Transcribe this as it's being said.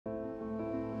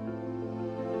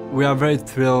We are very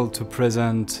thrilled to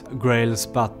present GRAILS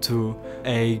Part II,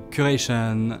 a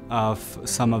curation of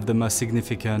some of the most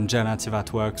significant generative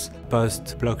artworks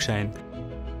post-blockchain.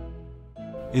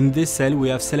 In this cell we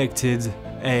have selected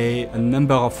a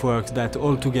number of works that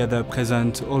altogether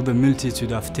present all the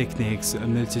multitude of techniques, a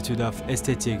multitude of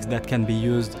aesthetics that can be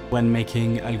used when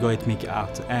making algorithmic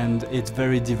art. And it's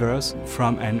very diverse,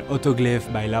 from an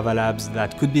autoglyph by Lava Labs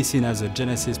that could be seen as a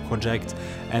Genesis project,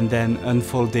 and then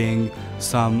unfolding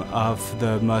some of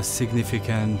the most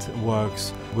significant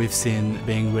works we've seen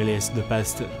being released the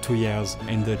past 2 years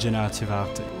in the generative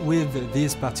art. With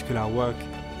this particular work,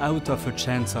 out of a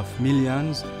chance of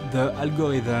millions, the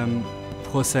algorithm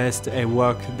processed a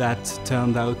work that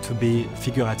turned out to be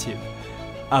figurative,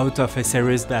 out of a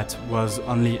series that was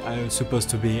only supposed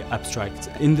to be abstract.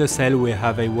 In the cell we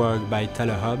have a work by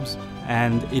Tyler Hobbs,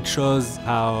 and it shows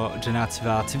how generative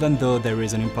art, even though there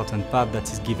is an important part that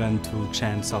is given to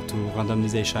chance or to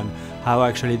randomization, how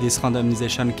actually this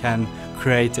randomization can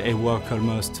create a work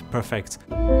almost perfect.